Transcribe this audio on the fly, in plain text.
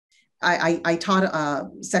I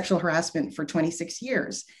taught sexual harassment for 26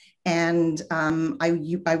 years. And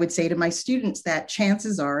I would say to my students that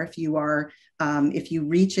chances are, if you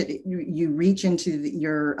reach it, you reach into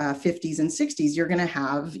your 50s and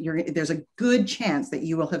 60s, there's a good chance that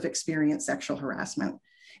you will have experienced sexual harassment.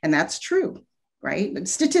 And that's true, right?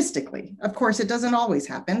 Statistically, of course, it doesn't always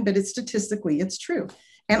happen, but it's true.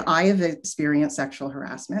 And I have experienced sexual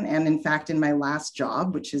harassment. And in fact, in my last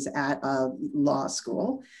job, which is at a law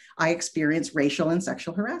school, I experienced racial and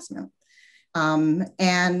sexual harassment.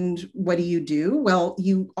 And what do? Well,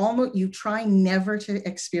 you try never to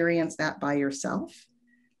experience that by yourself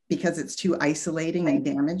because it's too isolating and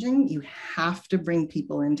damaging. You have to bring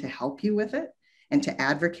people in to help you with it and to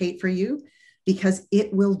advocate for you, because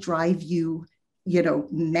it will drive you,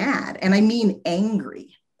 mad. And I mean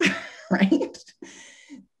angry, right?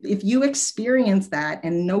 If you experience that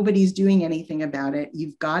and nobody's doing anything about it,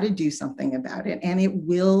 you've got to do something about it, and it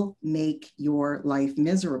will make your life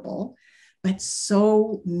miserable. But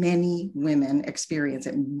so many women experience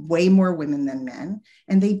it, way more women than men,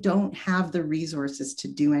 and they don't have the resources to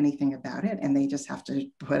do anything about it. And they just have to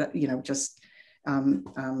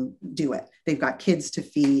do it. They've got kids to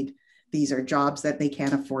feed. These are jobs that they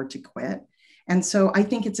can't afford to quit. And so I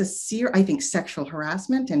think I think sexual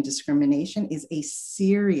harassment and discrimination is a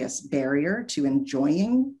serious barrier to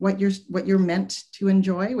enjoying what you're meant to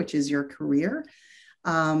enjoy, which is your career.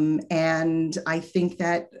 And I think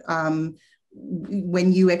that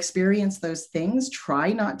when you experience those things,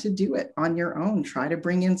 try not to do it on your own. Try to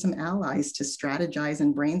bring in some allies to strategize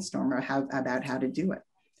and brainstorm about how to do it.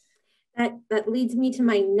 That leads me to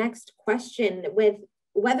my next question. With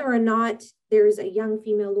whether or not there's a young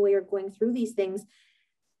female lawyer going through these things,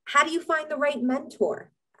 how do you find the right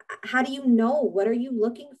mentor? How do you know? What are you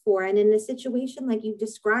looking for? And in a situation like you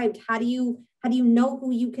described, how do you know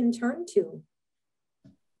who you can turn to?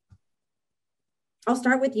 I'll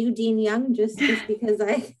start with you, Dean Young, just because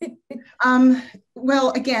I.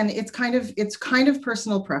 Well, again, it's kind of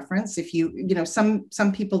personal preference. If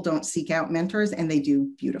some people don't seek out mentors, and they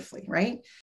do beautifully, right?